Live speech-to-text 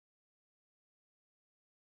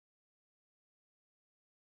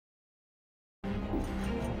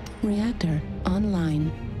Reactor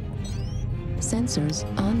online. Sensors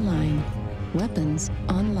online. Weapons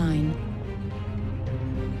online.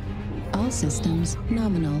 All systems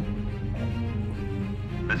nominal.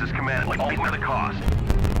 This is command. What are the costs?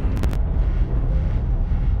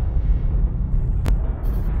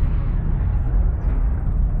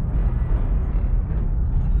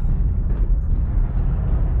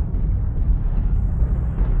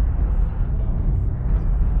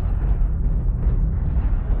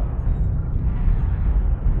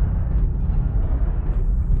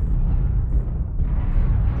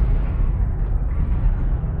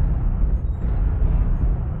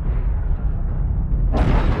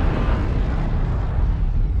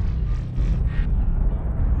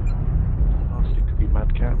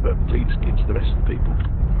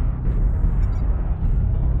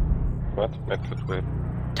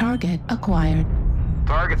 Target acquired.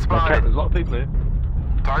 Target spotted. Okay, there's a lot of people here.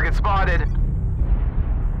 Target spotted.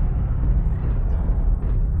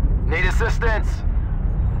 Need assistance.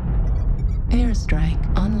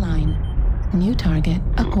 Airstrike online. New target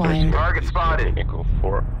acquired. Target spotted. Echo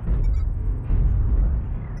 4.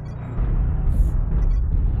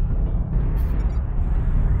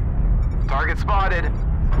 Target spotted.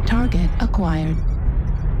 Target acquired.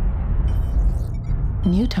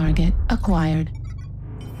 New target acquired.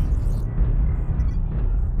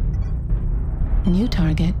 New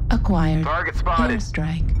target acquired. Target spotted.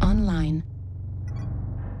 Airstrike online.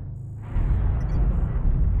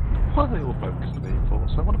 Why are they all focused on me for?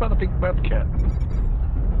 So what about the big mad cat?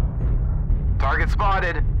 Target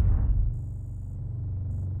spotted.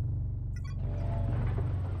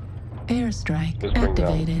 Airstrike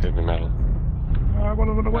activated. I want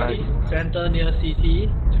to run away. Center near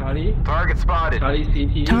CT. Charlie. Target spotted. Charlie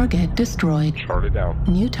CT. Target destroyed. Charlie down.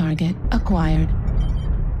 New target acquired.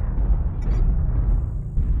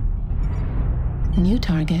 New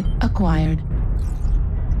target acquired.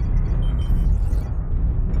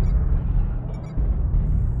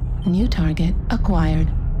 New target acquired.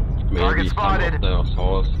 Target spotted. Some of the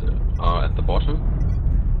assaults are at the bottom.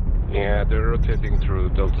 Yeah, they're rotating through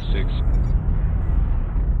Delta 6.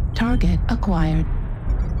 Target acquired.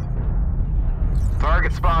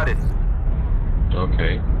 Target spotted.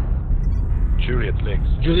 Okay. Juliet Lakes.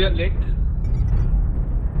 Juliet Lake.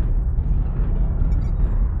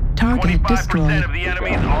 Target 25% destroyed. of the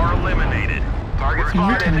enemies are eliminated. Target New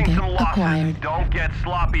spotted. Taking target some losses. acquired. Don't get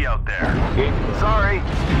sloppy out there. Sorry.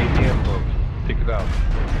 ATM boat. Take it out.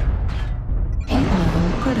 Heat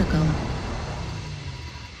level critical.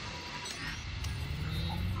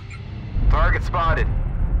 Target spotted.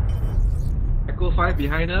 Echo 5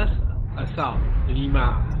 behind us. Assault.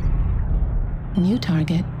 Lima. New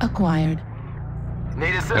target acquired.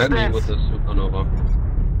 Need Help me with assistance. the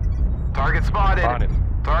supernova. Target spotted. Spotted.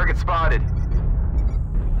 Target spotted.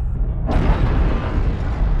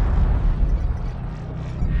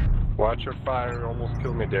 Watch your fire, almost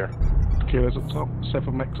killed me there. Killers up top,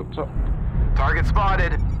 7 mechs up top. Target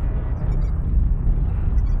spotted.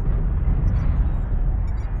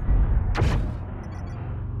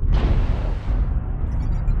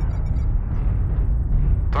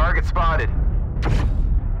 Target spotted.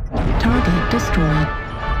 Target destroyed.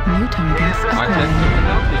 New target Yes, sir. I can acquired.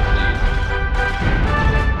 help you, please.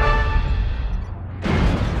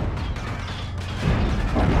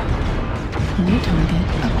 New target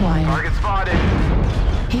acquired. Target spotted.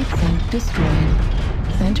 Heat sink destroyed.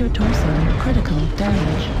 Center torso critical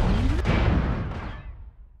damage.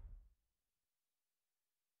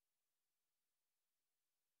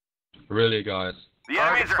 Really, guys. The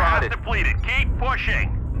enemies are half depleted. Keep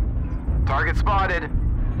pushing. Target spotted.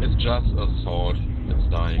 It's just assault. It's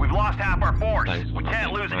dying. We've lost half our force. Thanks for We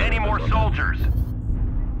can't nothing. lose any more soldiers.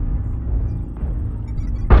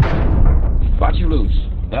 But you lose.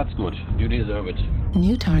 That's good. You deserve it.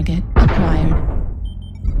 New target acquired.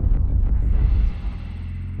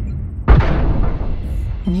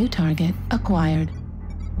 New target acquired.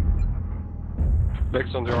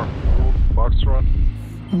 Legs on the arm. Box run.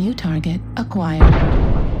 New target acquired.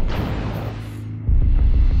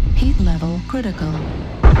 Heat level critical.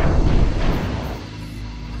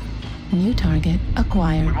 New target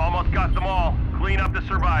acquired. We've almost got them all. Clean up the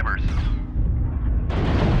survivors.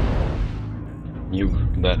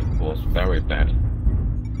 Nuke. That was very bad.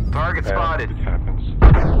 Target spotted. It happens.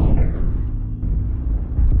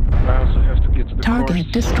 I also have to get to the Target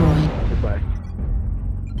course. destroyed. Goodbye.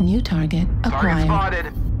 New target Target acquired.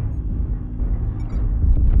 spotted.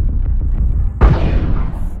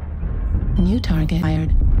 New target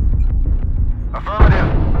acquired. Affirmative.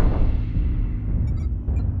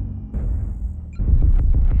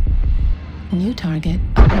 New target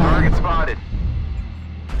Target acquired. spotted.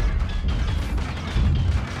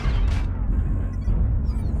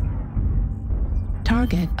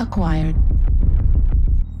 Target acquired.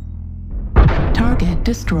 Target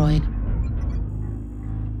destroyed.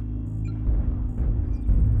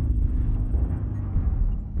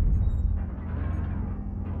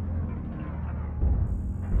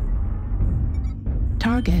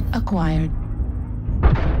 Target acquired.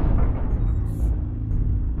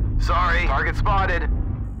 Sorry, target spotted.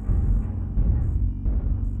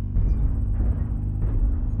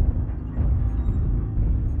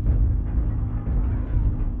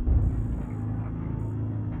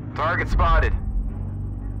 Target spotted.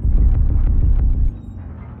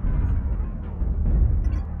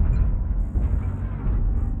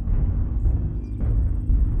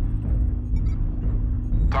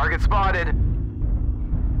 Target spotted.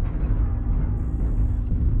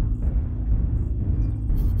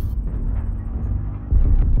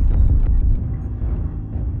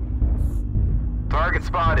 Target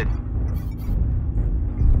spotted.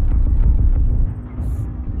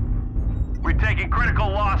 We're taking critical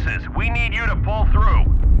losses. We need you to pull through.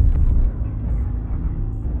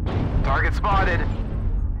 Target spotted.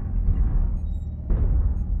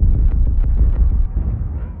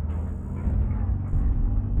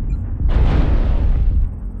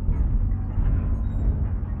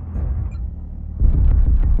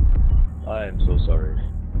 I am so sorry.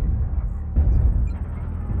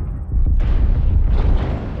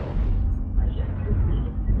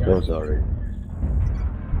 So sorry.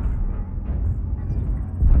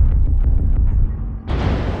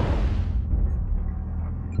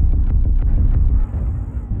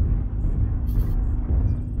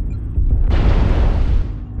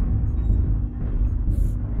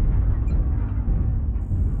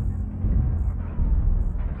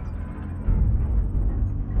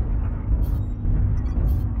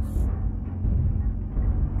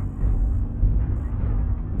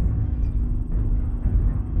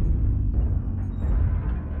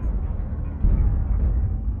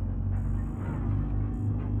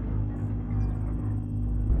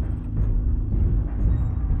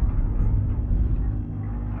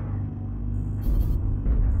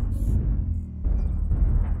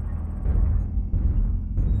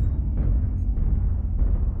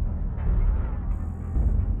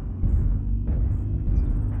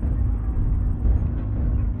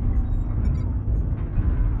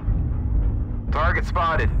 Target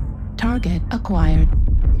spotted. Target acquired.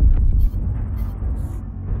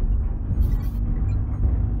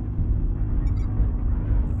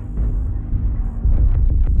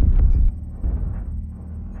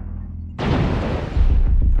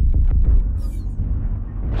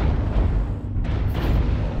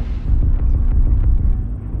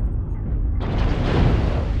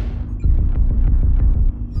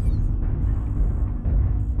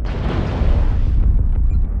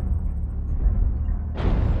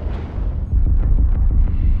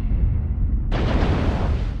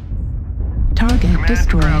 Target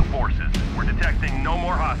destroyed. Ground forces. We're detecting no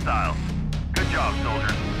more hostiles. Good job,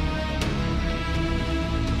 soldiers.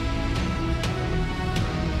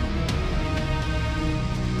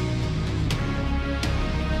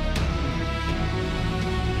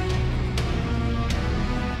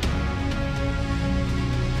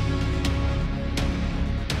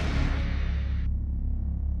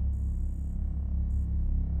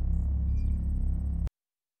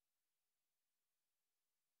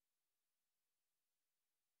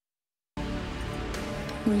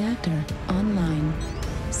 Reactor online.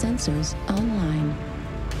 Sensors online.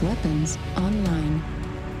 Weapons online.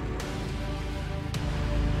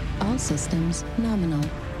 All systems nominal.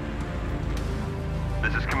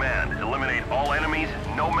 This is command. Eliminate all enemies,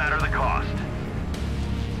 no matter the cost.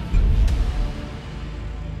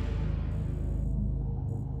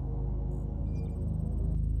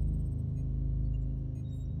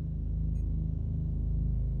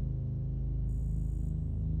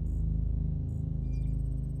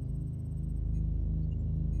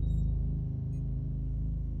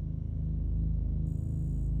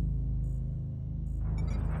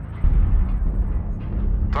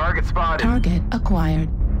 Target spotted. Target acquired.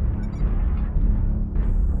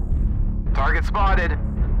 Target spotted.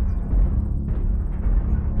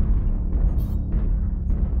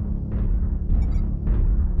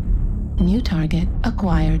 New target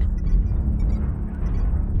acquired.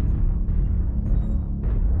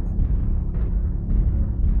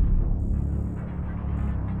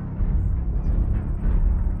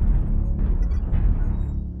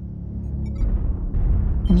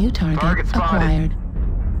 New target acquired.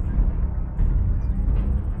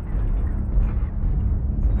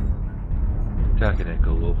 Target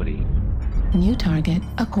echo globally. New target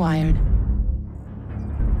acquired.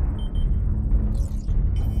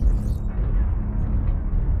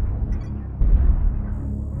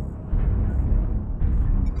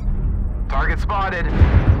 Target spotted.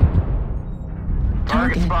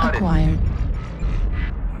 Target acquired.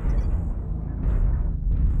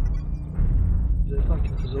 They're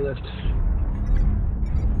fucking to the left.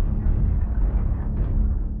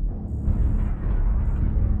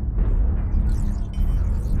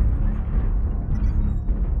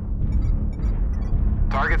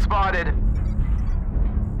 Target spotted.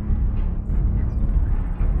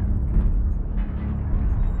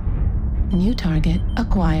 New target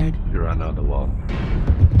acquired. You ran on the wall.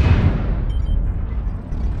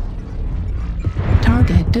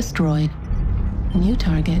 Target destroyed. New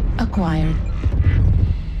target acquired.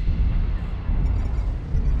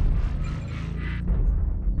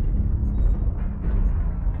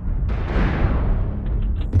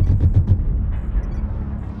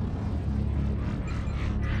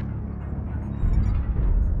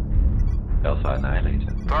 Alpha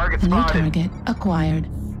annihilated. Target New spotted. target acquired.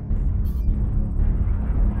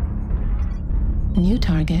 New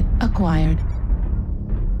target acquired.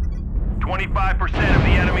 25% of the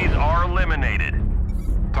enemies are eliminated.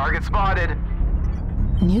 Target spotted.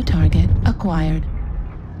 New target acquired.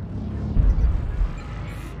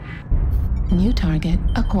 New target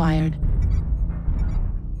acquired.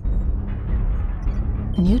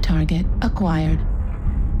 New target acquired.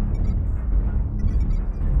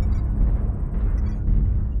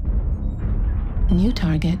 New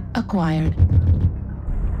target acquired.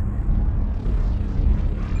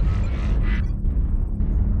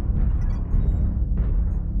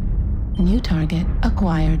 New target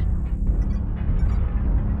acquired.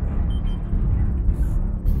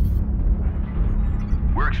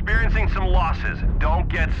 We're experiencing some losses. Don't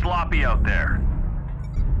get sloppy out there.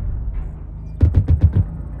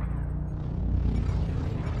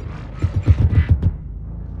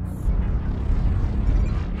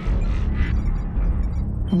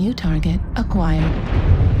 New target acquired.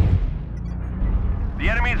 The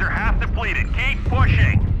enemies are half depleted. Keep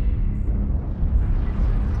pushing.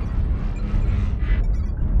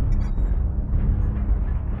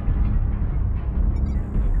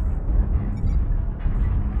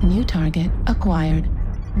 New target acquired.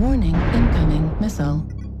 Warning, incoming missile.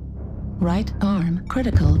 Right arm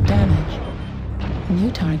critical damage.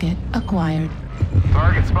 New target acquired.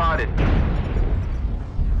 Target spotted.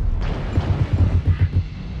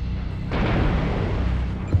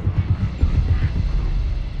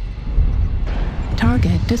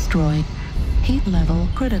 Target destroyed. Heat level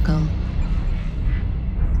critical.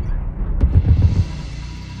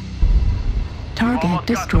 Target Almost got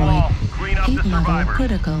them destroyed. all. Clean up the Heat level survivors.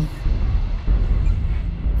 critical.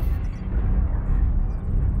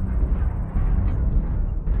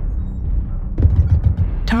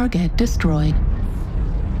 Target destroyed.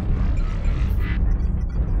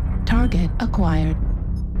 Target acquired.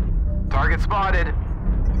 Target spotted.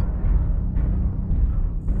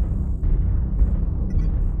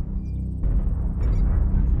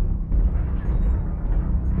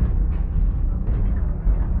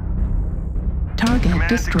 Target Command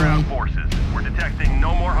to destroyed. ground forces. We're detecting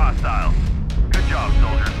no more hostiles. Good job,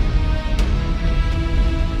 soldiers.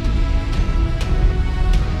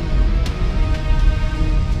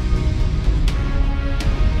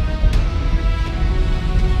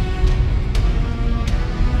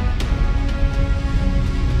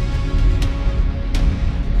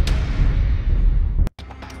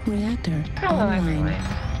 Reactor online.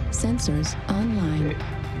 Sensors online.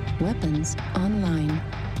 Weapons online.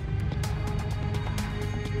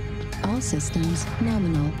 All systems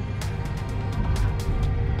nominal.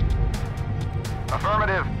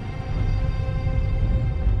 Affirmative.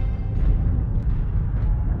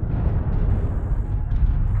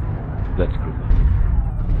 Let's group up.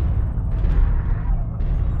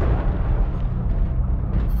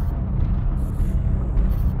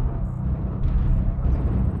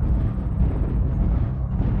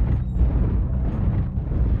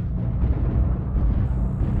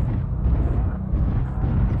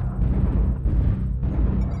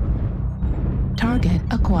 Target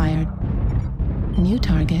acquired. New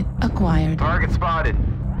target acquired. Target spotted.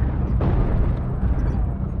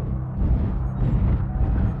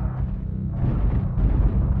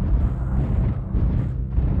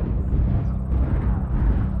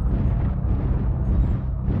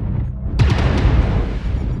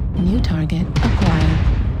 New target acquired.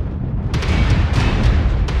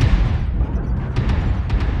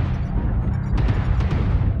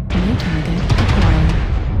 New target acquired.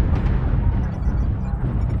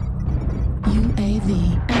 UAV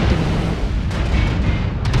activated.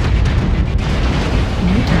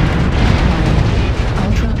 New target acquired.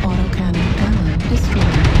 Ultra autocannon ammo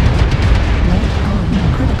destroyed. Left arm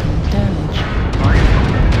critical damage. Target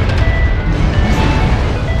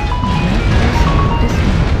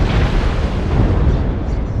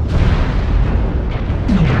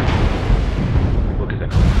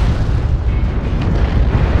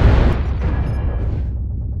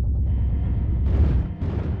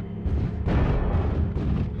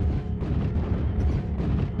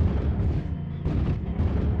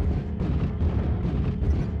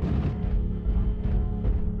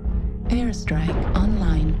Airstrike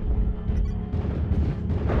online.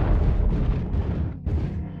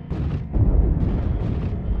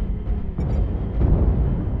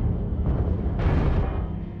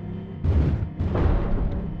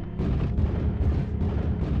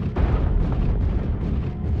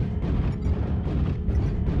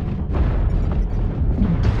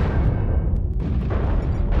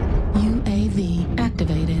 UAV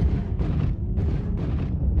activated.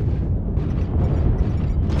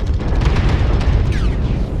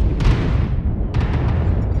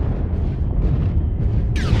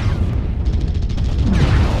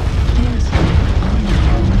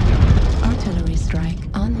 Artillery strike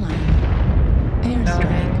online.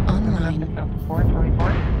 Airstrike online.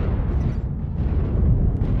 424.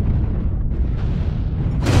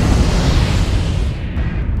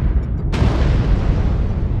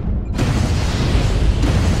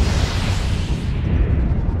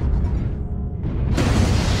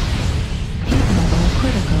 Heat level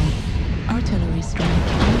critical. Artillery strike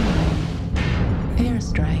online.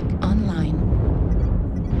 Airstrike online.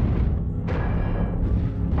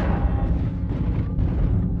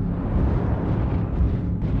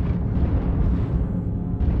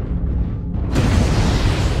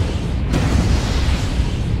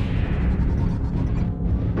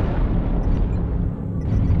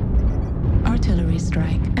 Artillery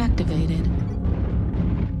strike activated.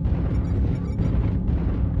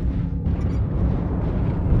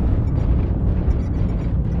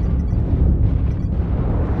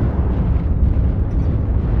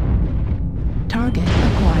 Target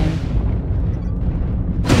acquired.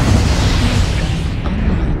 Airstrike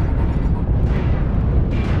online.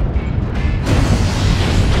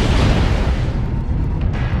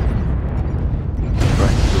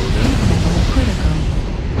 Right, Heat level critical.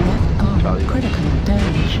 Left arm Charlie. critical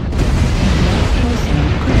damage. Left torso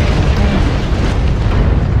critical damage.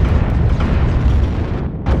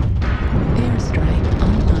 Airstrike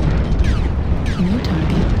online. New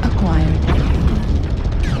target acquired.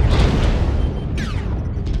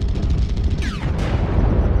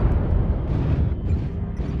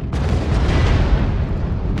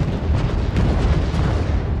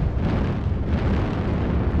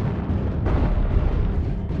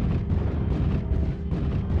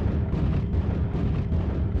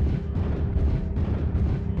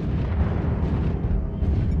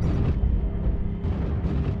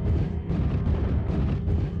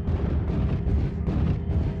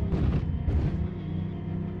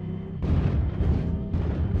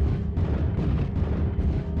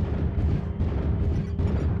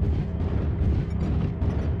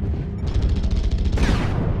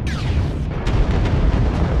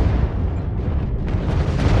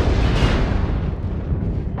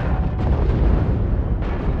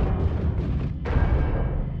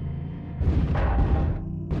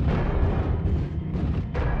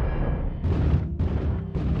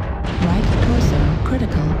 Right torso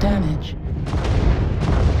critical damage.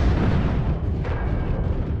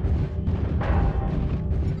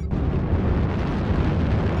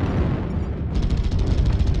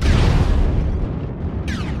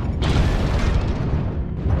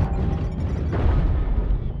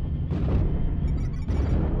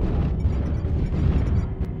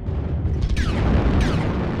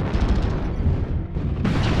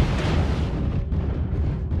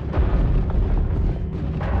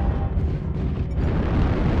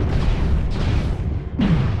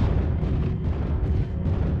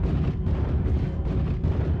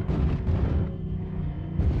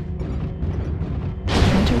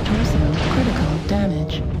 Center torso critical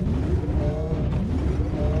damage.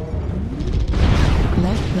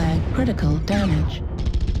 Left leg critical damage.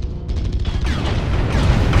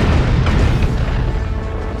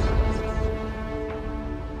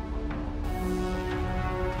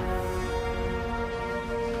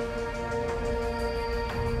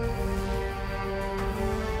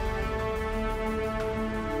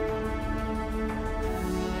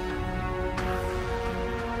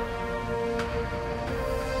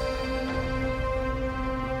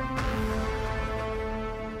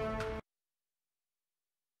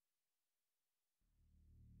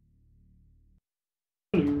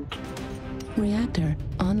 Reactor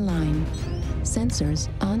online. Sensors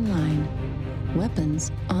online.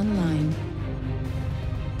 Weapons online.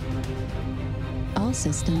 All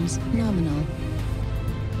systems nominal.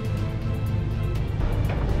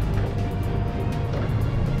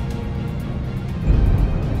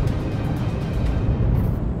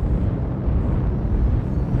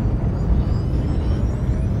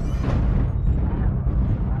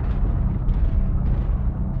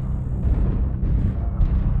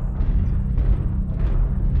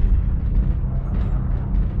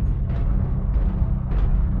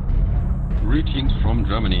 Greetings from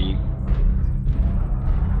Germany.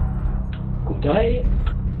 Good day.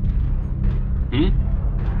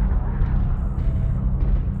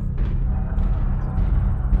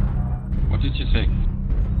 What did you say?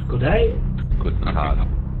 Good day. Guten Okay. Tag.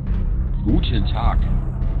 Guten Tag.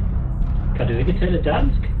 Kan du ikke tale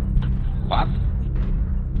dansk? Was?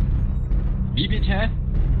 Wie bitte?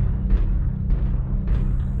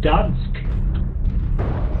 Dansk.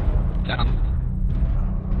 Dansk.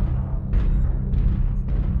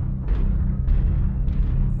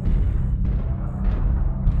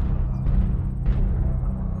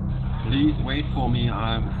 Please wait for me,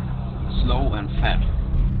 I'm slow and fat.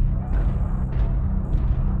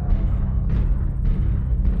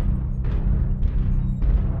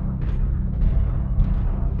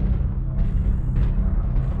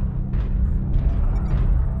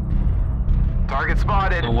 Target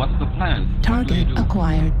spotted. So what's the plan? What do Target you do?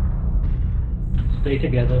 acquired. Stay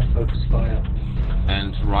together, focus fire.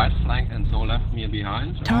 And right flank and so left me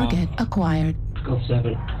behind? or Target acquired. Got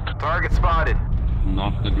 7. Target spotted.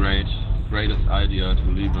 Not the greatest idea to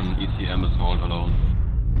leave an ECM assault alone.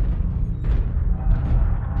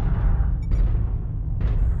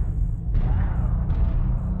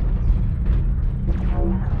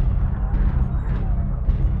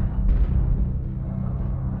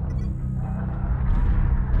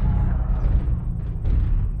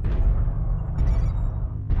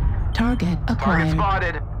 Target Target acquired.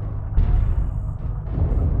 spotted.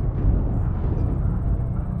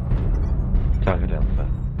 Target Alpha.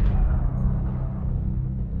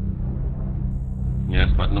 Yes,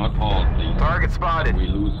 but not all, please. Target spotted. We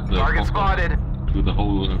lose the Target focus spotted. to the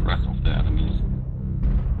whole rest of the enemies.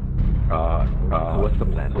 What's the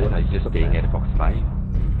plan? Are you just staying at Fox 5?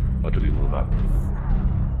 Or do we move up?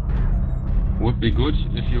 Would be good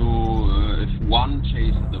if you, if one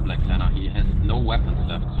chases the Black Lanner. He has no weapons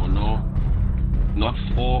left, so no, not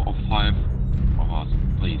 4 or 5 of us,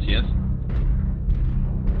 please, yes?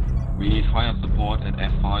 We need fire support at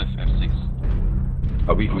F5, F6.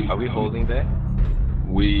 Are we holding there?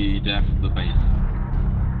 We def the base.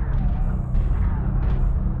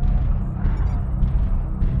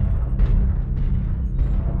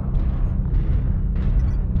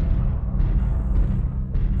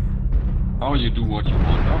 Oh, you do what you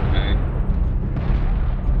want, okay.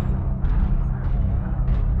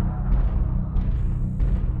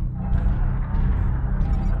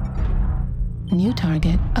 New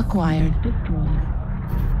target acquired. Destroyed.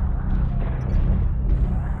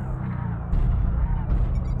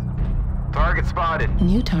 Target spotted.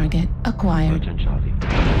 New target acquired. Merchant Charlie.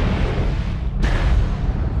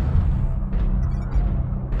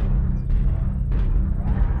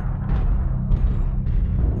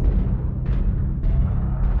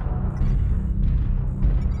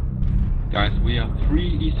 Guys, we are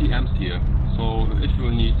 3 ECMs here, so if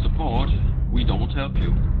you need support, we don't help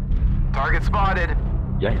you. Target spotted.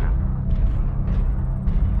 Yeah.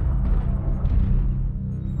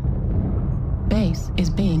 Base is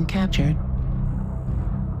being captured.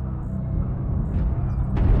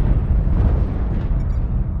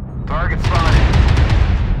 Target spotted.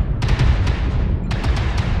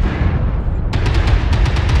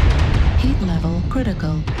 Heat level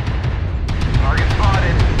critical. Target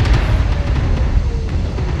spotted.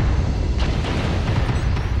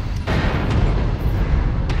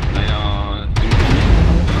 They are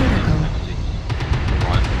Level critical.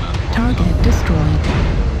 Right, Target destroyed.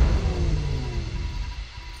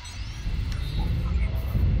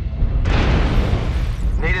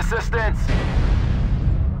 Need assistance.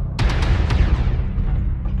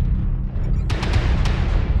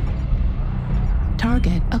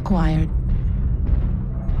 Target acquired.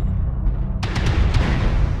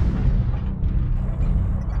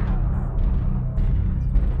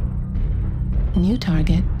 New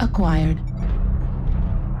target acquired.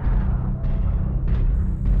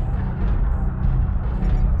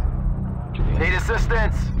 Need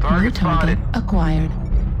assistance. New Target target spotted. acquired.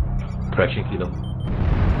 Crashing kilo.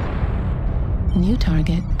 New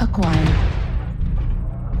target acquired.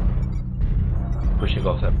 Pushing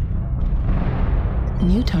off up.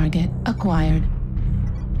 New target acquired.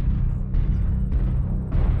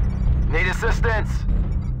 Need assistance.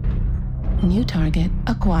 New target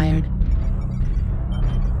acquired.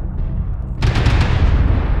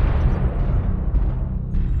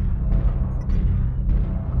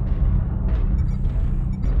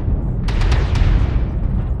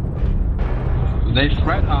 They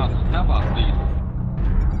threat us. Help us, please.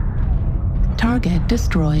 Target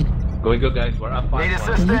destroyed. Going good, guys. We're up 5-1. Need New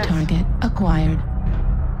assistance. target acquired.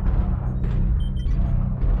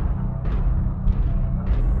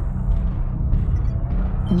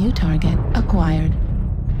 New target acquired.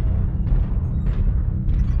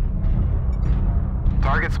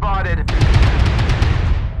 Target spotted.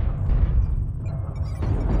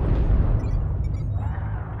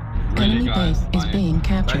 Really, Enemy guys, base is being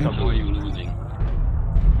captured. how are you losing?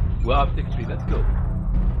 We're up 6-3, let's go.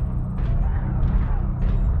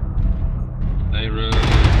 They rush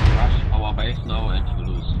our base now and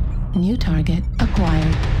you lose. New target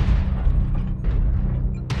acquired.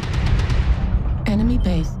 Enemy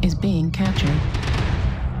base is being captured.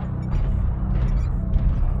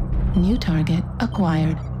 New target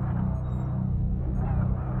acquired.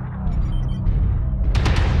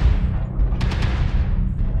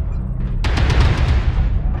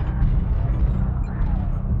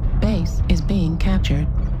 Base is being captured.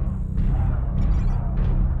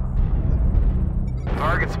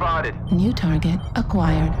 Target spotted. New target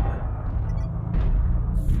acquired.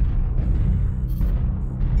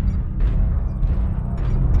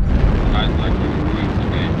 Guys like you doing the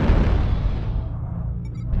game.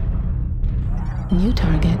 New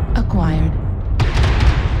target acquired.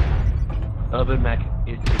 Urban Mech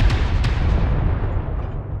is...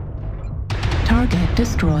 Target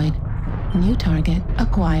destroyed. New target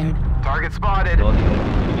acquired. Target spotted.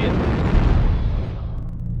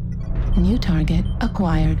 New target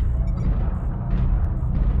acquired.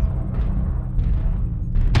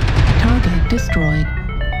 Target destroyed.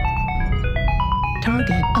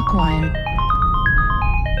 Target acquired.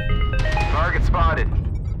 Target spotted.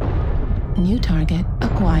 New target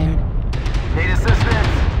acquired. Need assistance.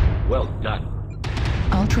 Well done.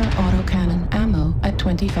 Ultra autocannon ammo at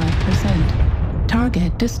 25%.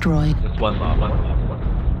 Target destroyed. Just one more.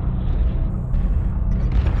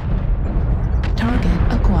 Target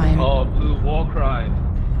acquired. Oh, Blue, war crimes.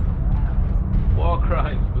 War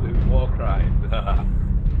crimes, Blue, war crimes.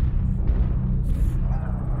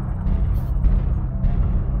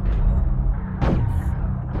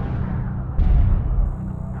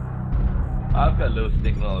 I've got low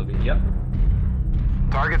signal. Yep.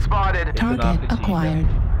 Target spotted. It's an Target RPG, acquired.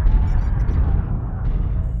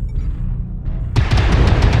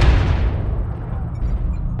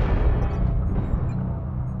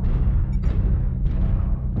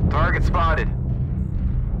 Target spotted.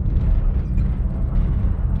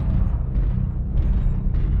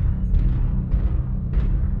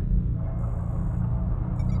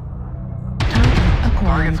 Target acquired.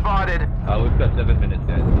 Target spotted. We've got 7 minutes,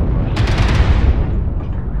 guys.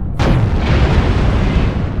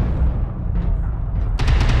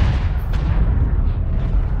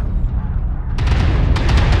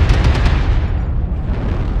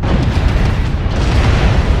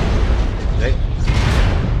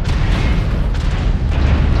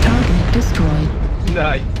 Target destroyed.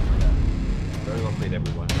 Nice. Very well played,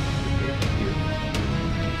 everyone. Thank you.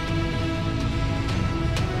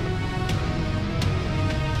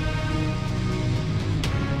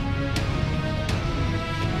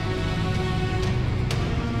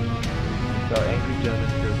 So, angry German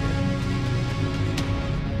still here.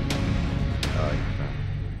 Oh, it's fine.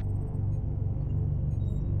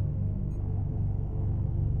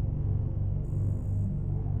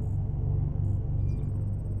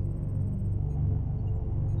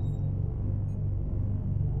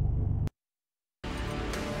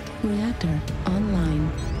 Reactor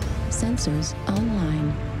online. Sensors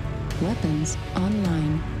online. Weapons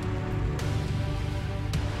online.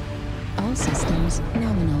 All systems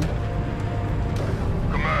nominal.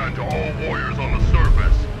 Command to all warriors on the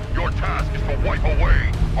surface. Your task is to wipe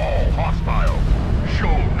away all hostiles.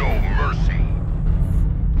 Show no mercy.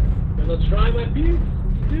 Gonna try my best,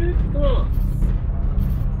 dude. Come on.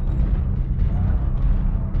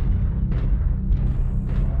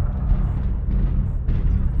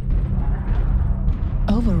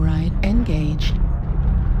 Override engaged.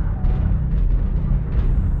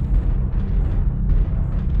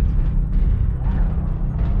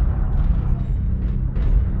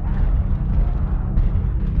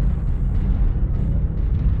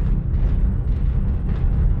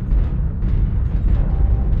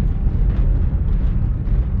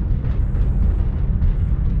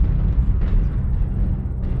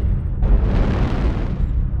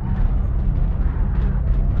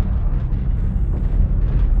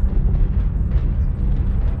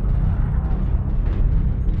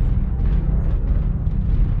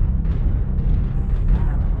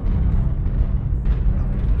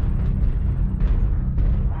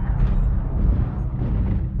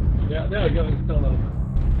 Yeah, there we go. It's still a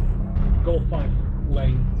Golf 5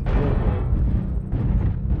 lane.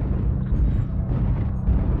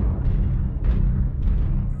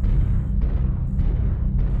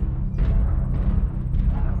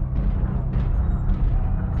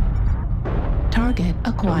 Target Jump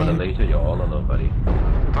on the acquired. laser, you're all alone, buddy.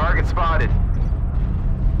 Target spotted.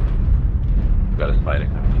 Got a spider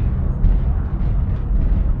coming.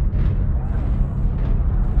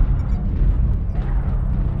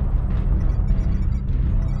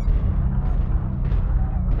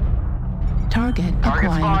 Target Target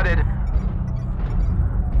acquired. spotted.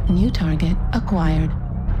 New target acquired.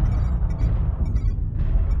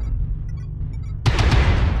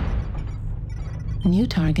 New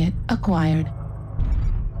target acquired.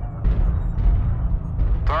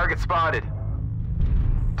 Target spotted.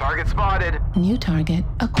 Target spotted. New target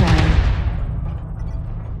acquired.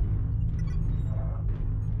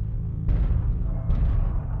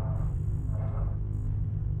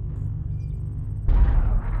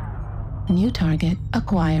 New target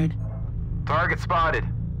acquired. Target spotted.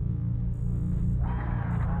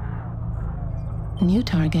 New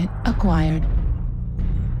target acquired.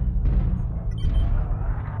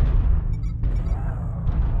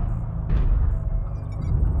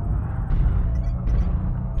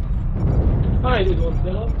 Hi, this one's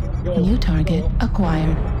still up. Go. New target Go.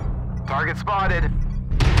 acquired. Target spotted.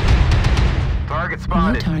 Target New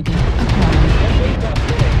spotted. target acquired.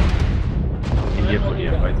 In here, put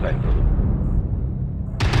here, right side.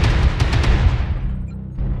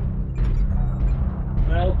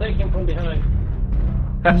 I'll take him from behind.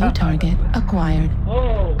 New target acquired.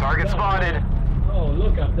 Oh! Target yeah. spotted. Oh,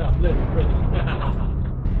 look at that little pretty.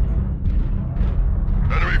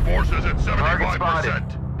 Enemy forces at Target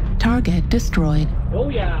 75%. Target destroyed. Oh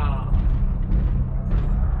yeah!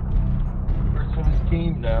 First on his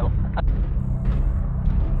team now.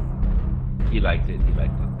 He liked it, he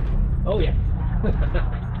liked it. Oh yeah.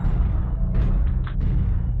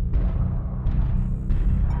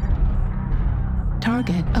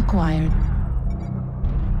 Target acquired.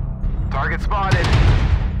 Target spotted.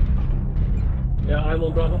 Yeah, I'm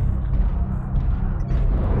on Bravo.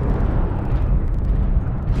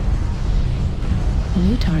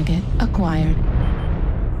 New target acquired.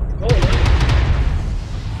 Oh nice.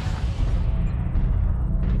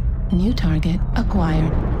 New target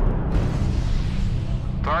acquired.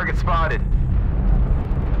 Target spotted.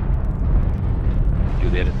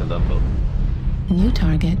 Juliet is the lumbo. New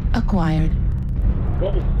target acquired.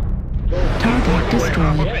 Go. Go. Target Half of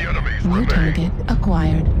destroyed. the enemies New remain. target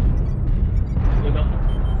acquired. Enough.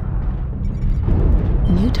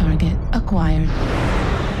 New target acquired.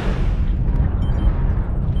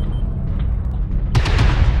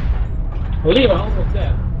 Oliva, almost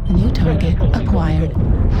there. New target acquired.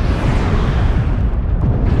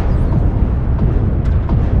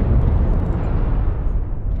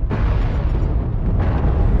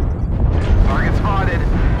 Target spotted.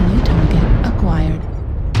 New target acquired.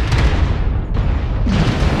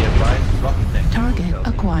 He applies rocket neck. Target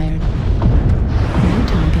acquired. New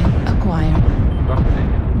target acquired. Rocket neck.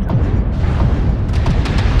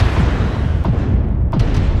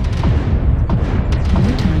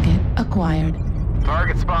 New target acquired.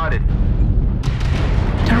 Target spotted.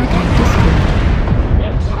 Target destroyed.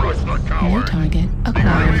 Crush the New coward. target The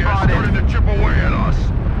enemy acquired. has started to chip away at us.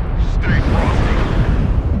 Stay frosty.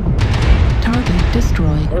 Target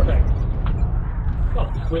destroyed. Perfect. Oh,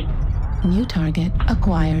 sweet. New target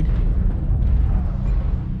acquired.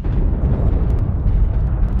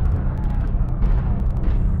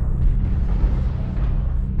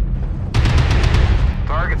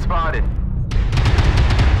 Target spotted.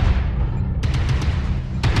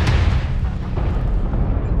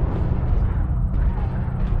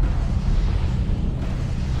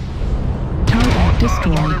 Target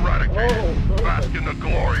destroyed. Eradicated. Oh, perfect. Bask in the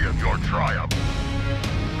glory of your triumph.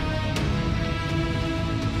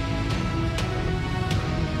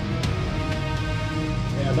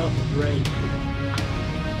 Yeah, that was great.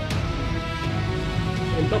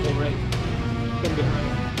 And double range. From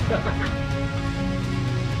behind.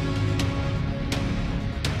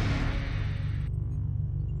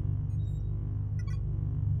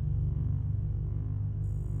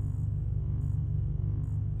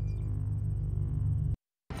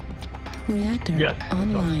 Reactor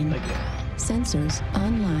online. Sensors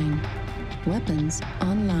online. Weapons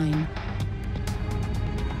online.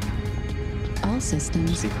 All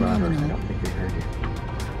systems nominal.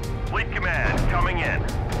 Fleet command, coming in.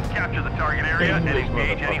 Capture the target area and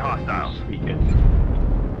engage any hostiles.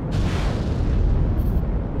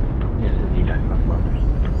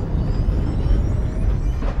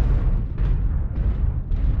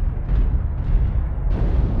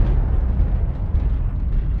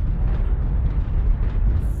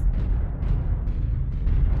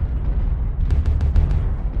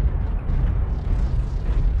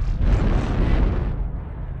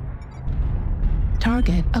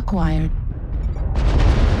 Target acquired.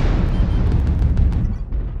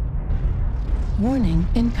 Warning,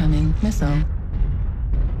 incoming missile.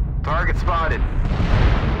 Target spotted.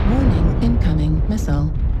 Warning, incoming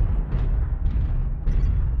missile.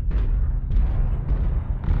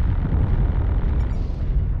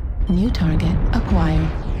 New target acquired.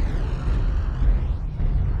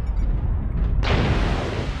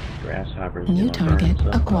 Grasshoppers. New target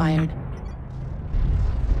acquired.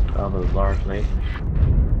 All those large lasers.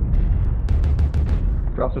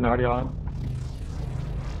 Dropped an RD on.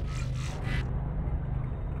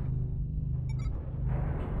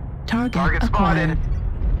 Target acquired.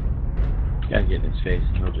 Gotta get in his face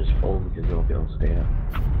and he'll just fold because he'll be able to stay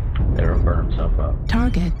up. There will burn himself up.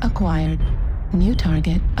 Target acquired. New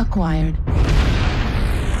target acquired.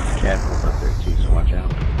 Cadwell's up there too, so watch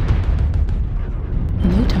out.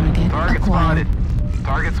 New target Target acquired. spotted.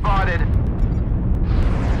 Target spotted.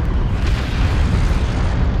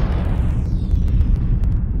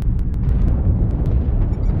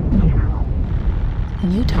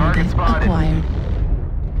 New target spotted. acquired.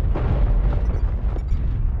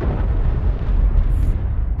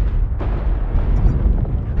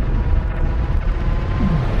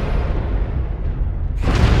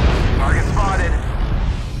 Target spotted.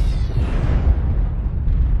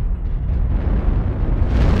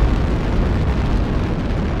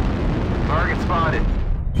 Target spotted.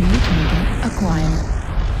 New target acquired.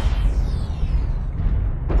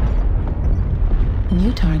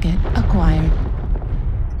 New target acquired.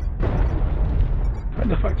 Where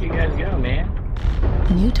the fuck you guys go, man?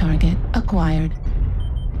 New target acquired.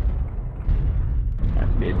 Not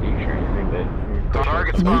to be a douche or anything, but...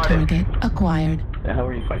 Target New spotted. target acquired. The hell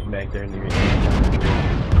were you fighting back there in the arena?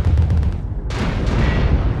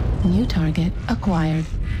 New target acquired.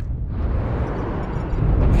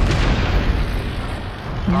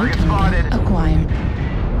 New Target target spotted. acquired.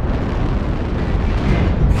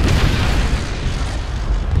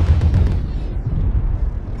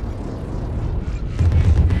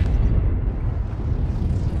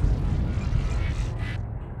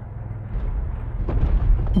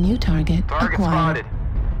 New target Target acquired. spotted.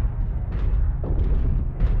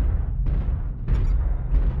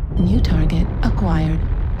 New target acquired.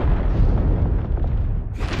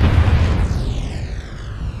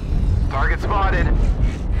 Target spotted.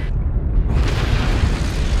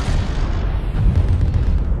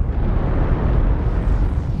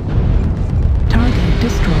 Target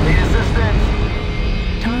destroyed. Need assistance.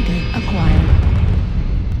 Target acquired.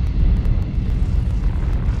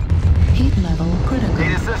 Heat level Need critical.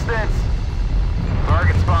 assistance.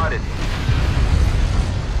 Target spotted.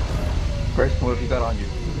 Grayson, what have you got on you?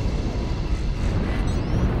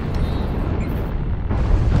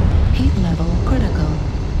 Heat level critical.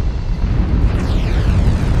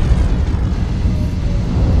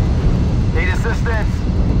 Need assistance.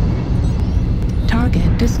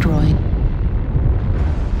 Target destroyed.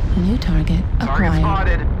 New target Target acquired.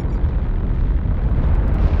 spotted.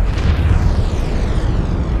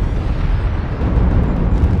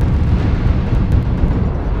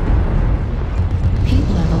 Heat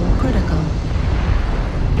level critical.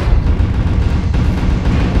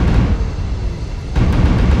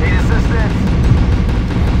 Need assistance.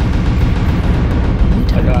 New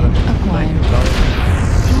I got target him. acquired.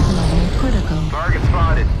 Heat level critical. Target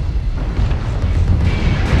spotted.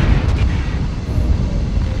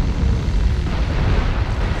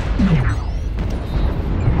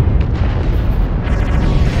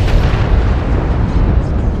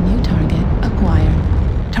 New target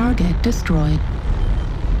acquired. Target destroyed.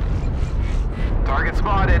 Target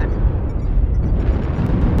spotted.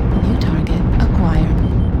 New target acquired.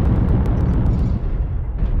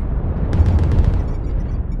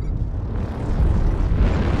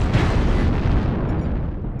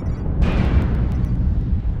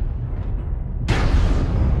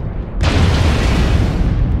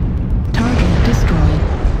 Target destroyed.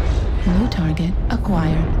 New target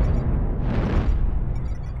acquired.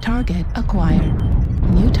 Target acquired.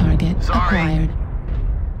 New target Sorry. acquired.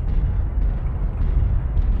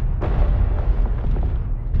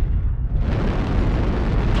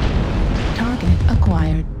 Target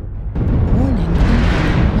acquired. Warning,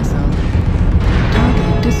 incoming missile.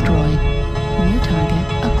 Target destroyed. New target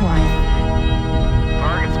acquired.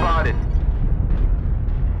 Target spotted.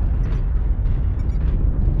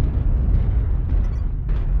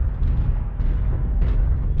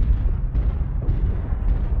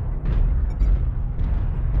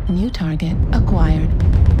 New target acquired.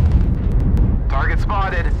 Target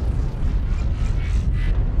spotted.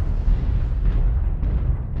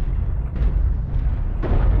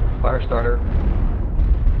 Fire starter.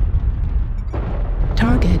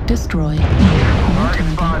 Target destroyed. New Target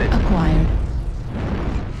target spotted. acquired.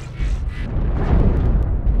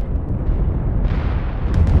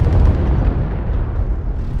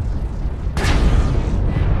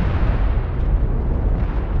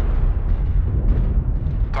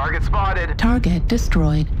 Target spotted. Target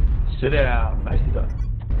destroyed. Sit down. Nicely done.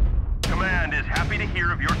 Command is happy to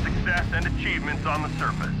hear of your success and achievements on the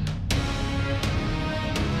surface.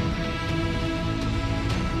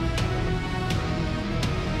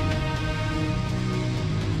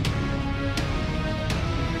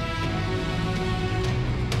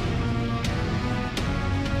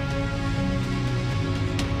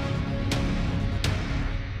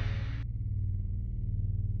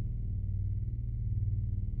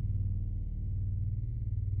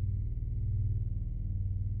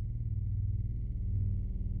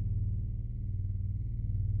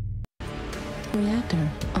 Reactor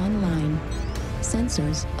online.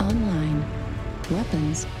 Sensors online.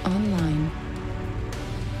 Weapons online.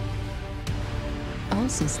 All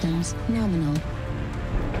systems nominal.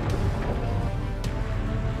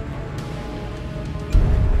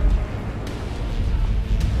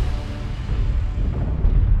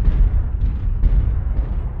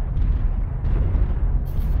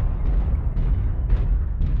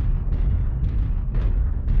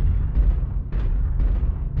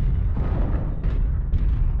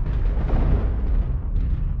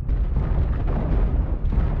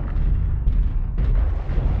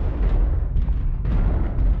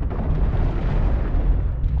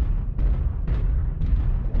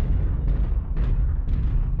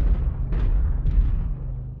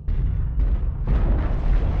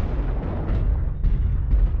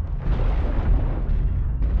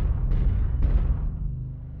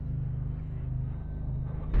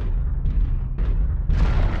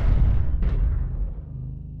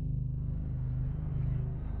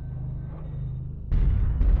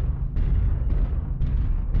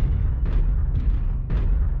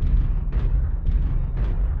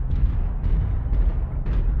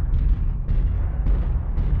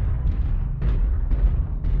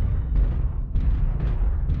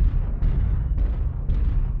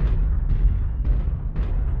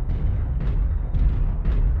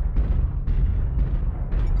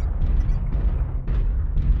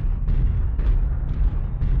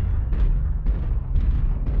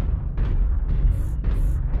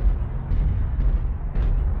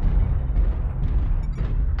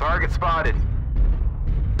 Target spotted.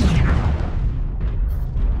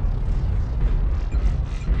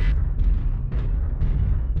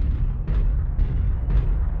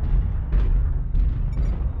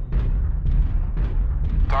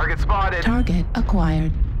 Target spotted. Target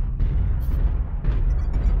acquired.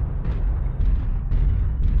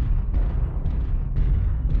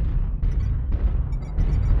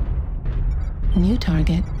 New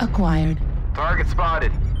target acquired. Target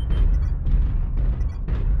spotted.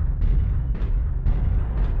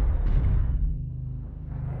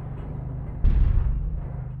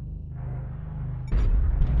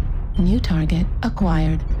 New target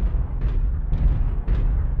acquired.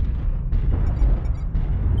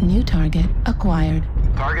 New target acquired.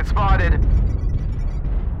 Target spotted.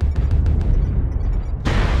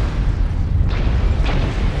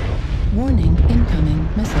 Warning, incoming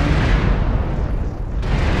missile.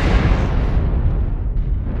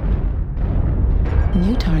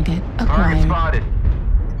 New target Target acquired. spotted.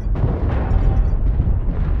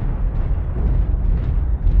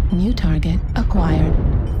 New target acquired.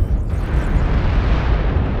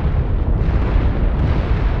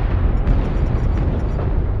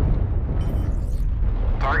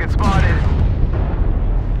 Target spotted.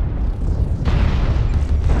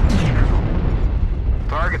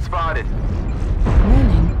 Target spotted.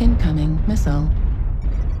 Warning, incoming missile.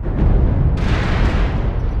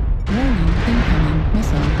 Warning, incoming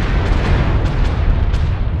missile.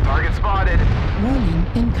 Target spotted. Warning,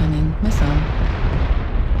 incoming missile.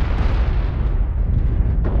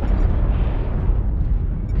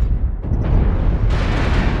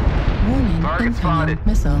 Warning, Target incoming spotted.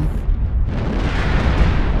 missile.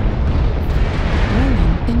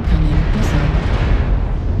 Warning, incoming missile.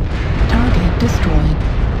 Target destroyed.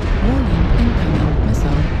 Warning, incoming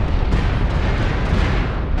missile.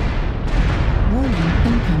 Warning,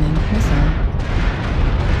 incoming missile.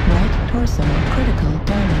 Right torso critical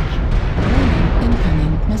damage. Warning,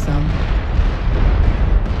 incoming missile.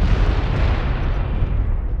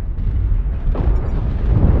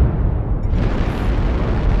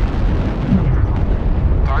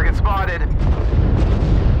 Target spotted.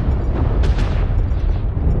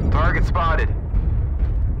 Target spotted.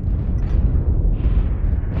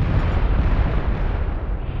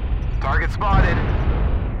 Target spotted.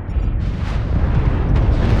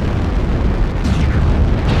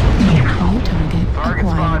 New target Target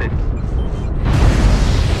acquired. spotted.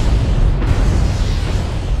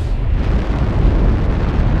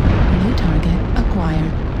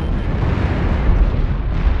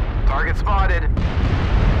 Target spotted.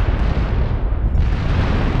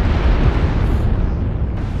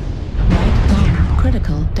 Right bomb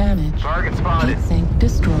critical damage. Target spotted. Heat sink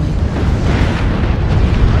destroyed.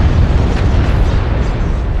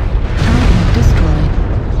 Target destroyed.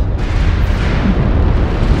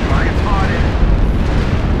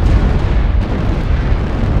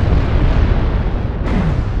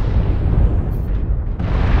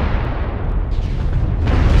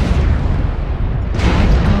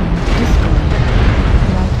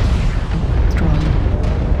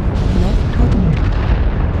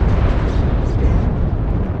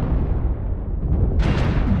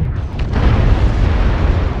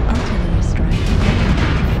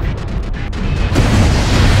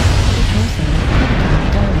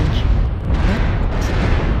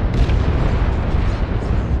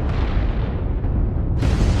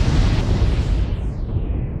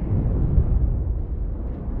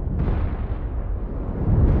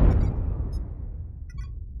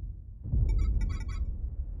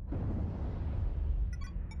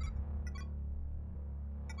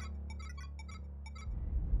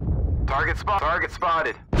 Target spotted. Target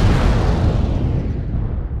spotted.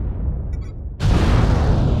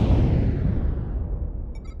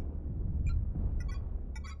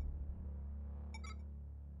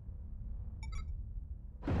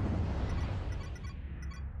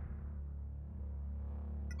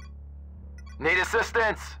 Need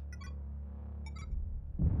assistance.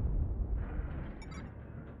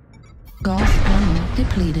 Gauss ammo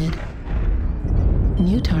depleted.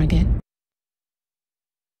 New target.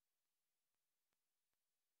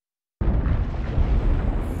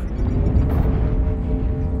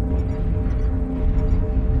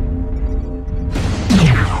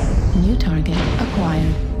 New target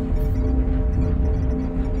acquired.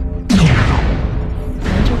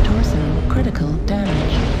 Center torso critical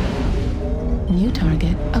damage. New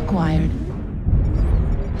target acquired.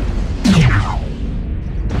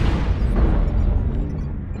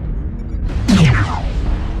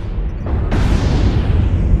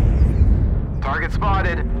 Target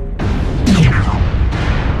spotted.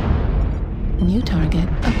 New target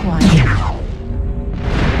acquired.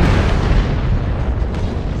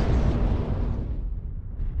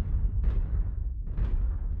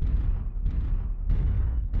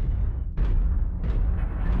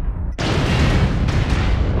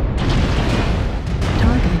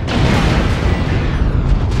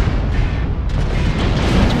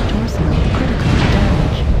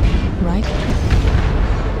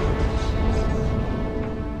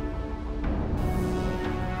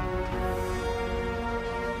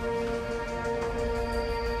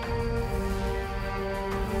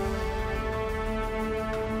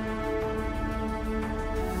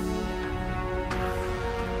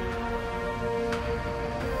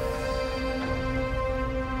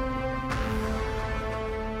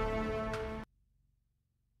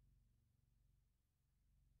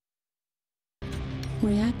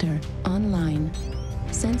 Reactor online.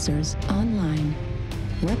 Sensors online.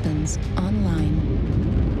 Weapons online.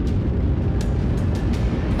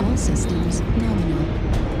 All systems nominal.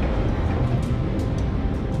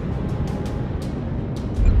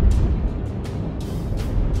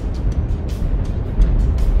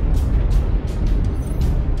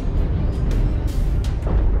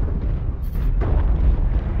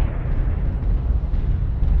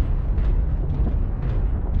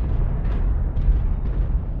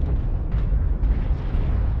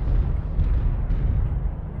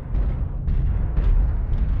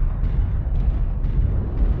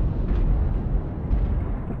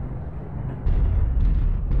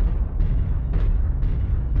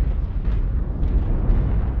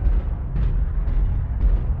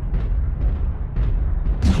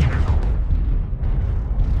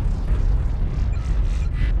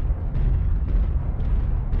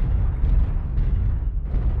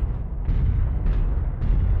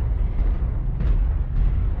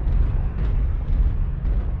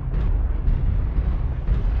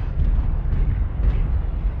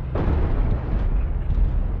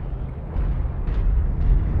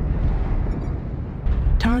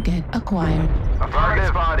 Target acquired. Target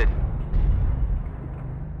spotted.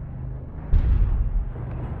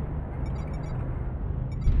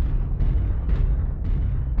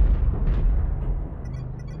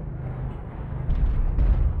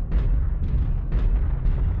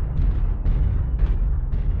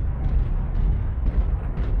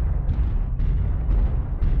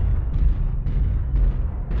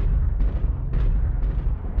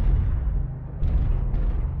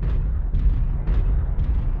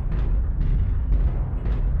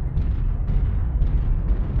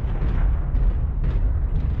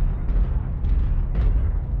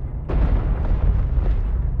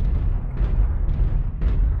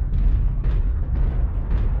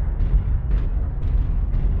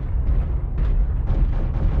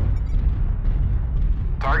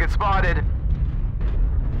 Target spotted.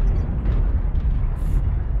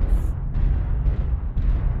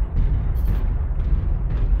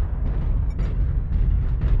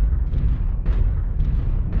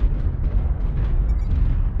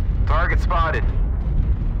 Target spotted.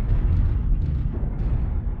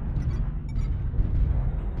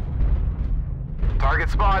 Target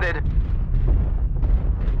spotted.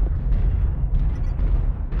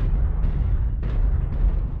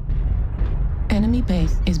 Enemy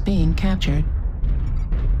base is being captured.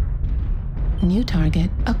 New target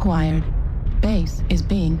acquired. Base is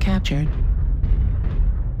being captured.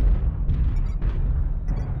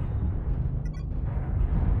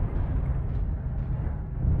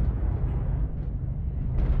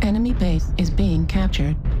 Enemy base is being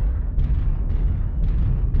captured.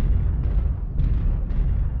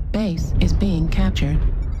 Base is being captured.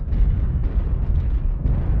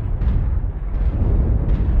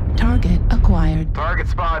 Target acquired. Target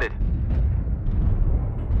spotted.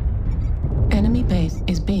 Enemy base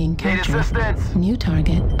is being Need captured. assistance. New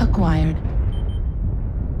target acquired.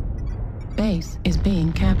 Base is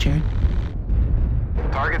being captured.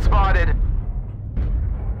 Target spotted.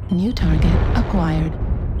 New target acquired.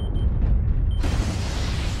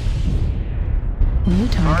 New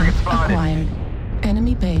target Target spotted. acquired.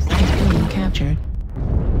 Enemy base is being captured.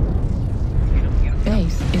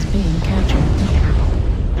 Base is being captured.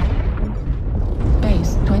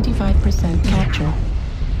 Base 25% captured.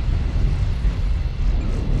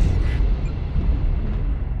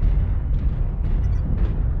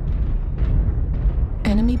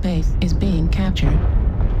 Enemy base is being captured.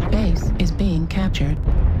 Base is being captured.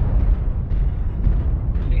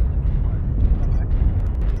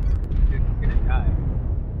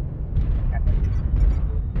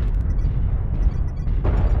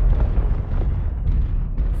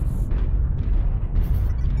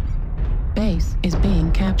 Base is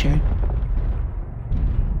being captured.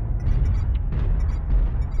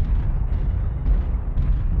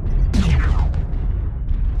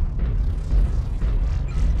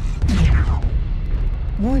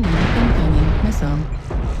 Warning, incoming missile.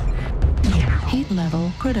 Heat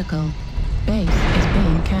level critical. Base is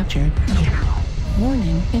being captured.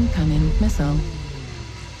 Warning, incoming missile.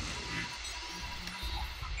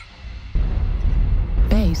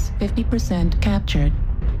 Base 50% captured.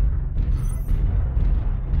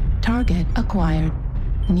 Target acquired.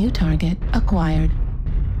 New target acquired.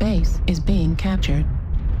 Base is being captured.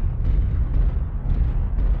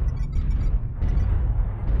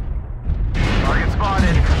 Target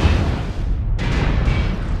spotted.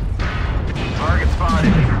 Target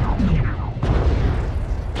spotted.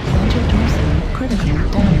 Center dorsal critical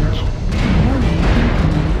damage. Warning,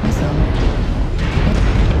 incoming missile.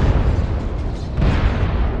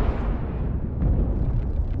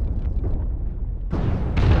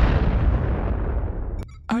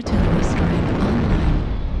 Artillery strike online.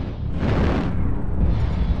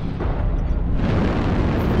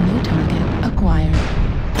 New target acquired.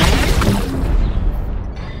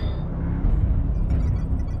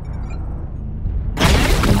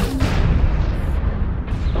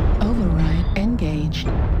 Override engaged.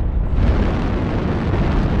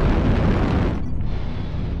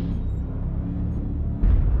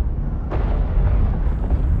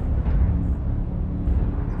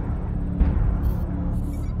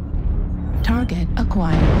 Target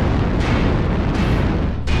acquired.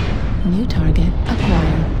 New target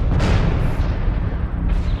acquired.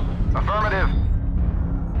 Affirmative.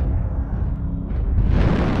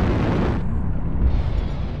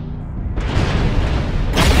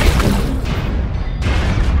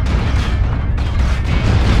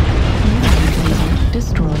 Laser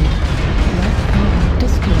destroyed. Left arm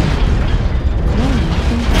destroyed. Warning,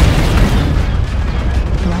 incoming missile.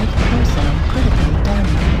 Right torso critical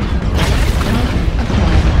damage. Target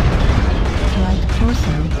acquired. Right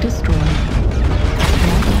torso destroyed.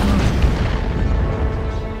 Right arm.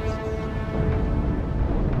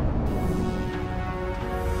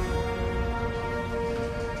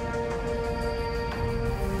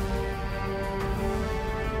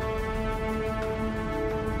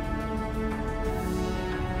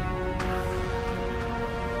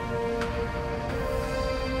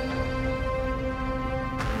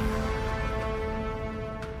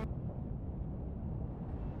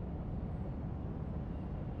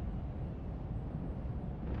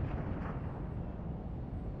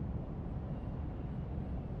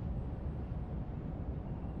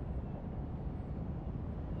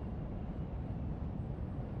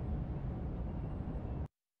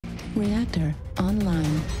 Reactor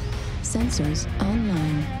online. Sensors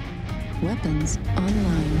online. Weapons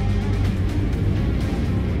online.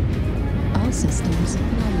 All All systems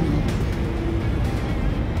nominal.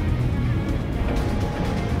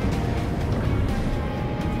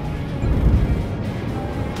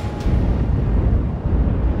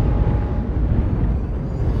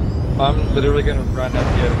 I'm literally going to run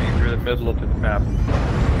at the enemy through the middle of this map.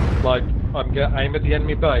 Like, I'm going to aim at the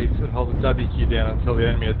enemy base and hold the W key down until the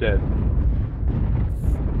enemy are dead.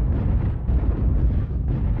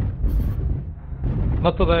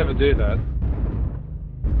 Not that I ever do that.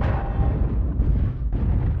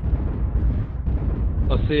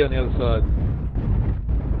 I'll see you on the other side.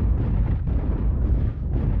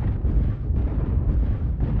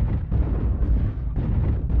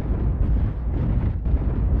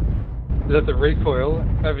 Is that the recoil?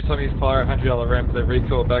 Every time you fire 100 LRMs, they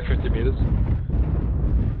recoil back 50 meters.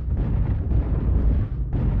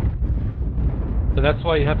 And that's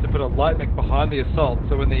why you have to put a light mech behind the assault,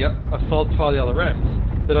 so when the assault fire the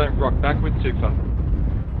LRMs, they don't rock backwards too far.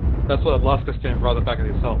 That's why the Alaska stand right at the back of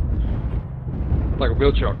the assault. Like a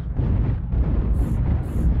wheel chock.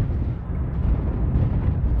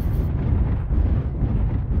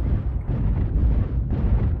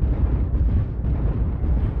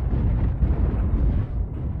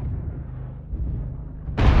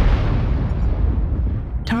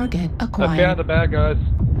 Target acquired. I found the bad guys.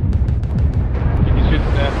 You can shoot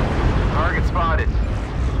them now. Target spotted.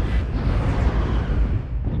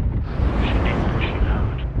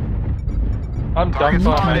 I'm done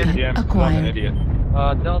firing ATM because I'm an idiot.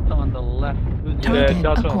 Delta on the left. Who's Target Yeah,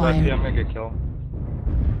 Delta on the left. acquired. Yeah, I'm gonna get killed.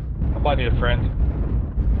 I might need a friend.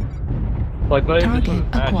 Like, not even just for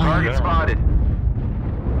this match. acquired. Target spotted.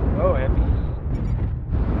 Oh, heavy.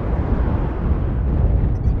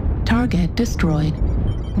 Target destroyed.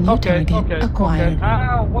 New Okay, target okay, acquired. okay.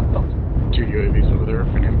 Ow, what the? 2 UAVs over there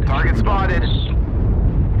for him. Target spotted.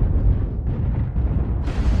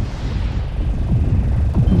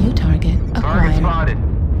 New target Target acquired. spotted.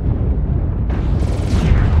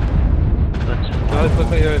 Guys, look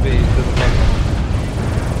at the UAVs. There's a bunch.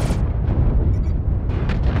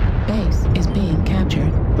 Base is being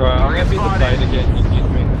captured. Right, I'm gonna be the bait again. You use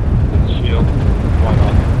me as a shield. Why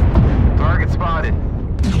not? Target spotted.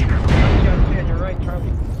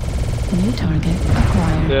 New target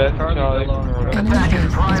acquired. Yeah, Charlie. Enemy Attack base is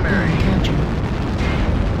is primary. being captured.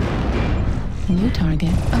 New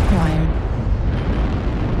target acquired.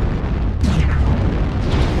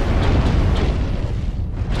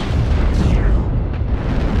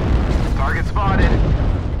 Target spotted.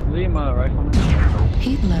 Lima, rifleman.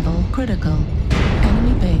 Heat level critical.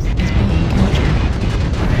 Enemy base is being captured.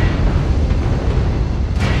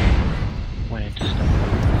 Wait, just stop.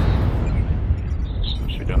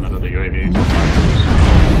 Shoot down another UAV. New target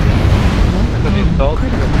acquired. That's an assault.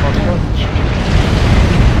 Critical That's a damage.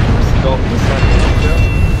 Go.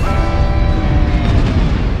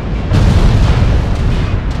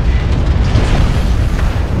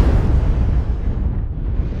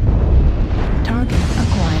 Target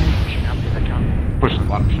acquired. Push the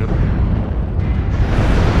bottom ship.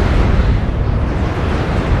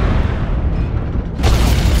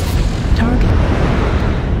 Target.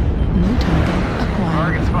 New target acquired.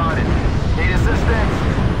 Target spotted. Need assistance.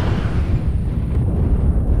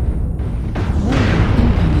 Warning,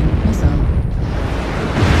 incoming missile.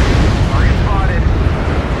 Target spotted.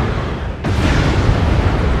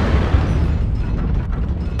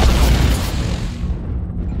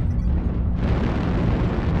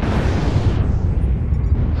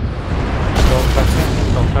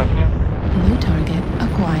 New target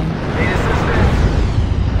acquired. Need assistance.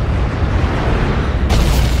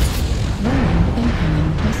 Warning, incoming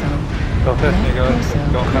missile. Go fast, Light guys. torso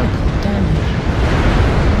Go fast. critical damage.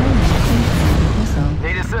 Warning, incoming missile.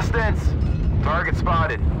 Need assistance. Target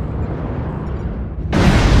spotted.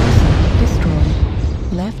 Torso destroyed.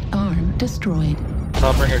 Left arm destroyed.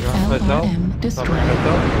 Top ringer gun. Myself. LRM Top destroyed. ringer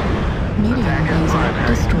myself. Medium laser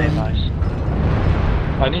destroyed.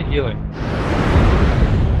 I need healing.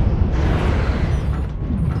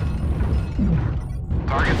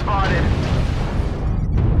 Target spotted.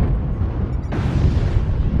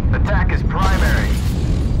 Attack is primary.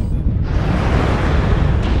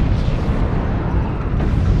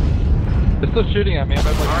 They're still shooting at me. I'm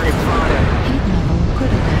at like Target spotted. Heat level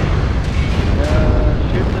critical.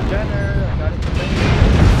 Shoot the gunner. I got it for me.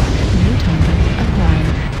 New target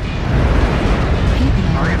acquired. Heat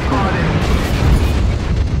level Target spotted.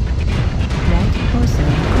 right torso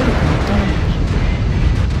critical damage.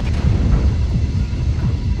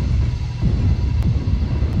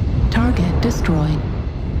 Target destroyed.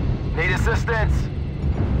 Need assistance.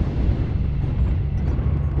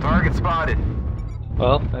 Target spotted.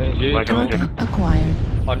 Well, I ain't Like shooting. Target acquired.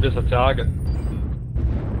 I'm just a target.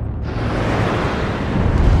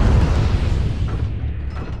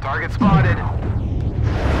 Target spotted.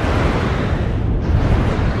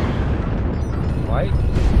 White?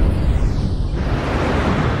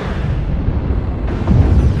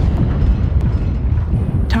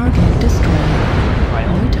 Target destroyed.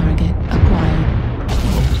 New target acquired.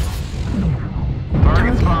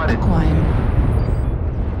 Target spotted. Acquired.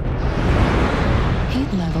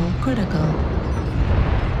 Heat level critical.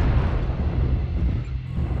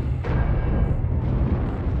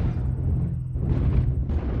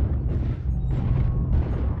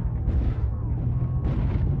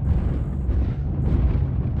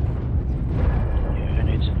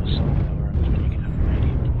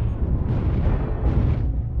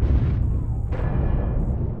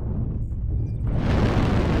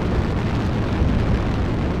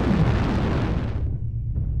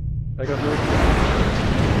 I got moved.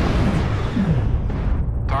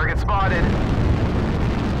 Target spotted.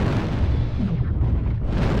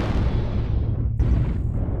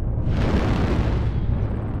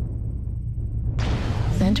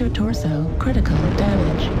 Center torso critical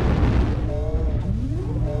damage.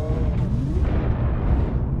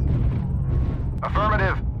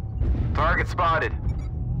 Affirmative. Target spotted.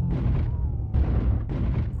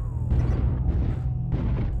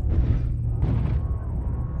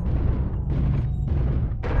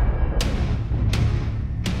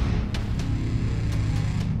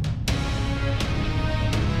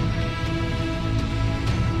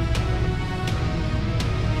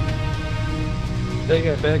 There you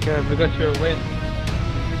go, bad guy. We got you a win.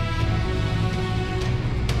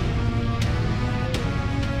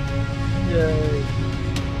 Yay.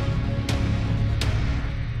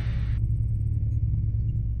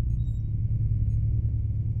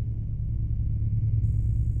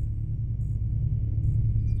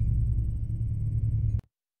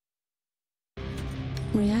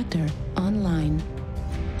 Reactor online.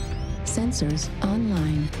 Sensors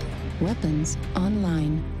online. Weapons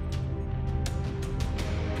online.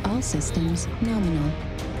 All systems nominal.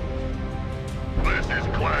 This is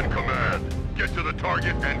Clan Command. Get to the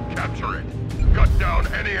target and capture it. Cut down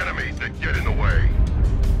any enemies that get in the way.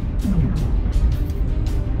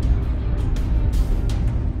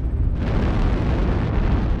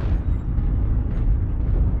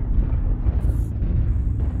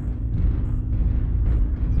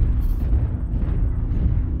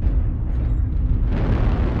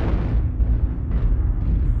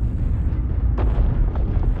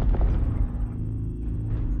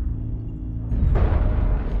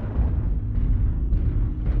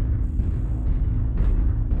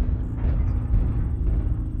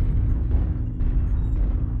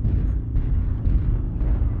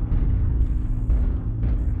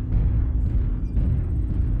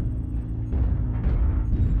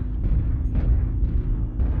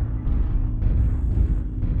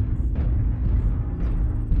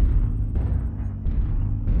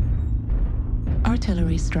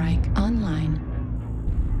 Artillery strike online.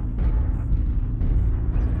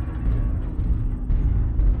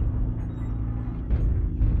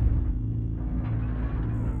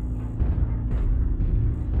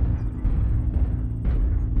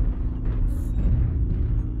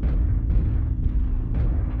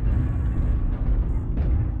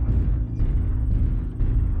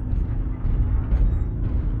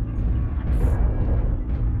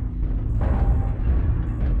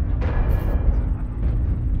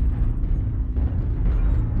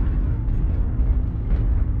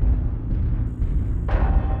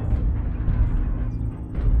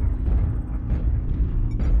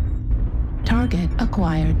 Target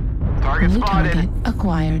acquired. Target New spotted. target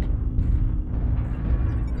acquired.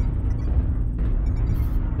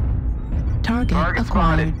 Target Target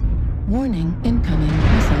acquired. spotted. Warning, incoming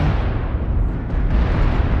missile.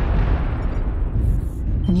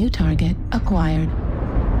 New target acquired.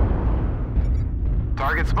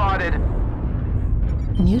 Target spotted.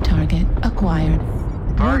 New target acquired.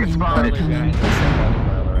 Target Warning, spotted. incoming missile.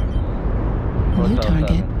 New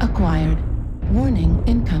target acquired. Warning,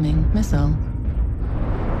 incoming missile.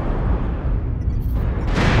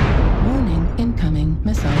 Warning, incoming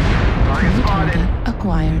missile. Target New spotted. target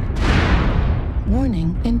acquired.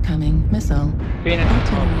 Warning, incoming missile. Phoenix.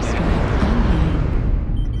 Artillery strike online.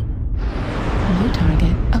 New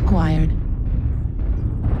target acquired.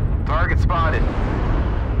 Target spotted.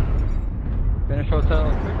 Finish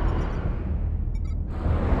hotel.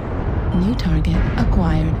 New target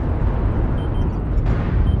acquired.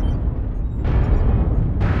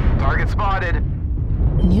 Target spotted.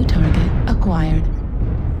 New target acquired.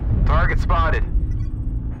 Target spotted.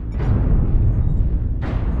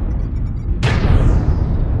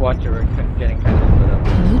 Watch it, we're getting kind of split up.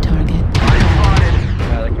 New target Target acquired. spotted.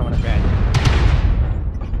 Yeah, they're coming advanced.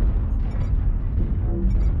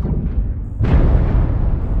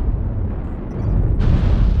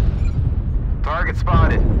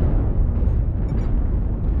 spotted.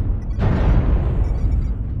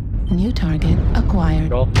 New target acquired.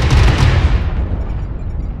 Golf.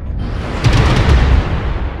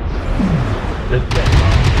 This thing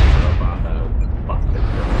up on the box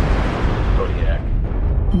Kodiak.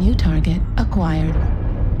 New target acquired.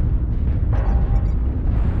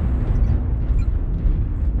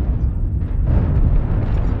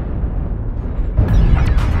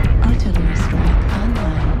 Artillery strike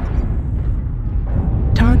online.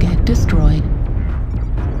 Target destroyed.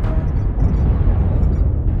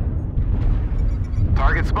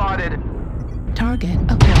 Target spotted. Target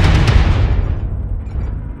acquired.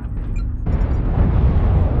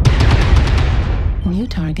 New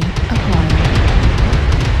target acquired.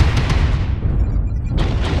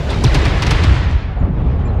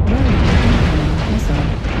 Rolling incoming missile.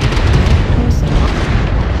 Torso.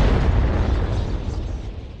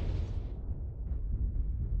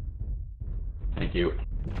 Thank you.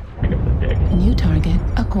 Pick up the dick. New target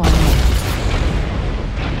acquired.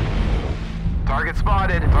 Target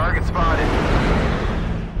spotted. Target spotted.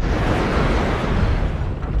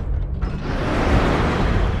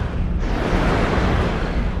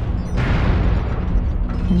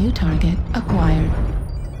 New target acquired.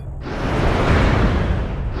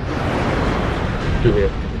 Do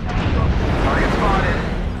it. Target spotted.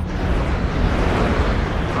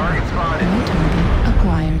 Target spotted. New target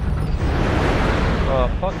acquired.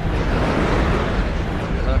 Fuck.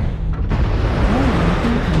 Rolling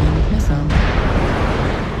incoming missile.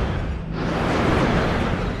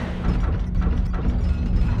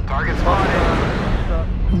 Target spotted.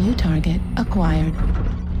 New target acquired.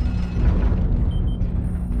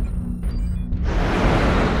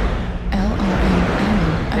 LRM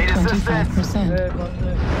ammo at Need assistance.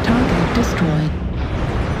 25%. Target destroyed.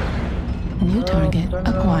 New target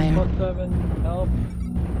acquired. Help.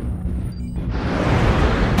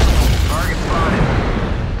 Target spotted.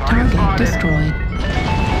 Target spotted. destroyed.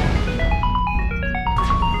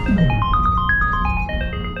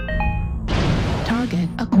 Target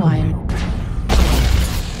acquired.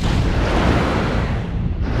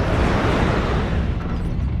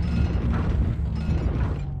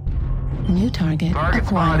 New target Target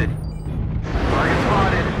acquired. spotted. Target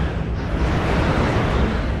spotted.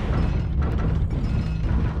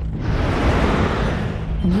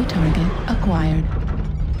 New target acquired.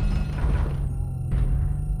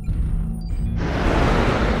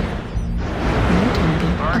 New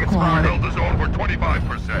target Target acquired. Build the zone for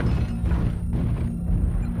 25%.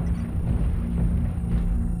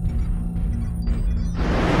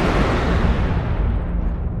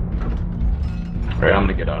 Alright, I'm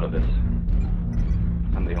gonna get out of this.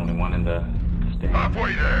 I'm the only one in the stand.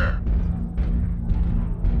 Halfway there.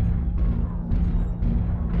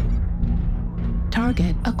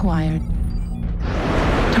 Target acquired.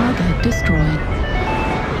 Target destroyed.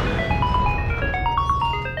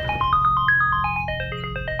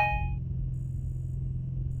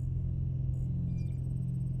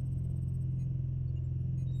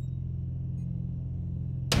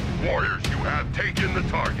 Warriors, you have taken the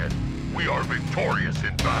target. We are victorious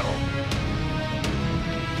in battle.